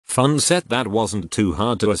Fun set that wasn't too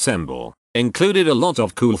hard to assemble. Included a lot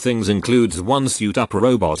of cool things, includes 1 suit up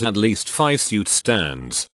robot, at least 5 suit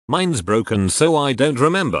stands. Mine's broken so I don't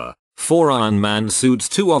remember. 4 Iron Man suits,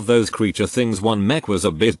 2 of those creature things. 1 mech was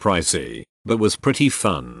a bit pricey, but was pretty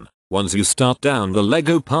fun. Once you start down the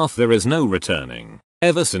Lego path there is no returning.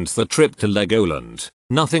 Ever since the trip to Legoland,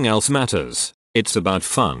 nothing else matters. It's about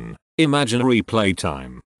fun, imaginary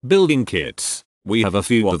playtime, building kits. We have a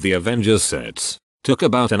few of the Avengers sets. Took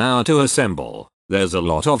about an hour to assemble. There's a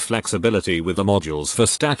lot of flexibility with the modules for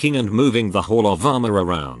stacking and moving the Hall of Armor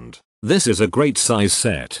around. This is a great size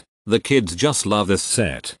set. The kids just love this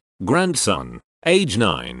set. Grandson, age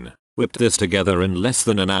 9, whipped this together in less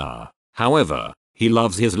than an hour. However, he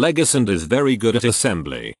loves his Legos and is very good at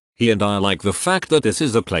assembly. He and I like the fact that this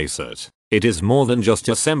is a playset. It is more than just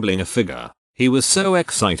assembling a figure. He was so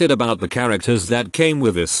excited about the characters that came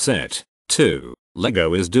with this set, too.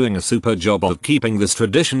 Lego is doing a super job of keeping this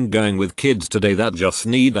tradition going with kids today that just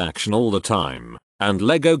need action all the time. And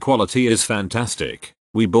Lego quality is fantastic.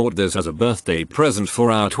 We bought this as a birthday present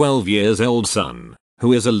for our 12 years old son,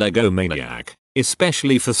 who is a Lego maniac.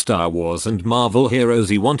 Especially for Star Wars and Marvel heroes.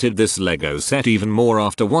 He wanted this Lego set even more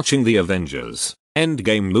after watching the Avengers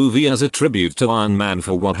Endgame movie as a tribute to Iron Man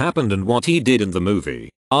for what happened and what he did in the movie.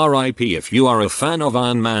 RIP. If you are a fan of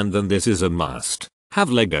Iron Man then this is a must have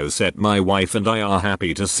Lego set. My wife and I are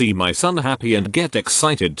happy to see my son happy and get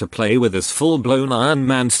excited to play with this full-blown Iron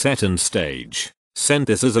Man set and stage. Sent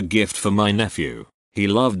this as a gift for my nephew. He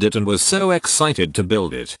loved it and was so excited to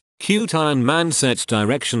build it. Cute Iron Man set.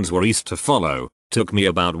 Directions were easy to follow. Took me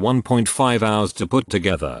about 1.5 hours to put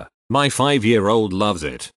together. My 5-year-old loves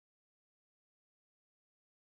it.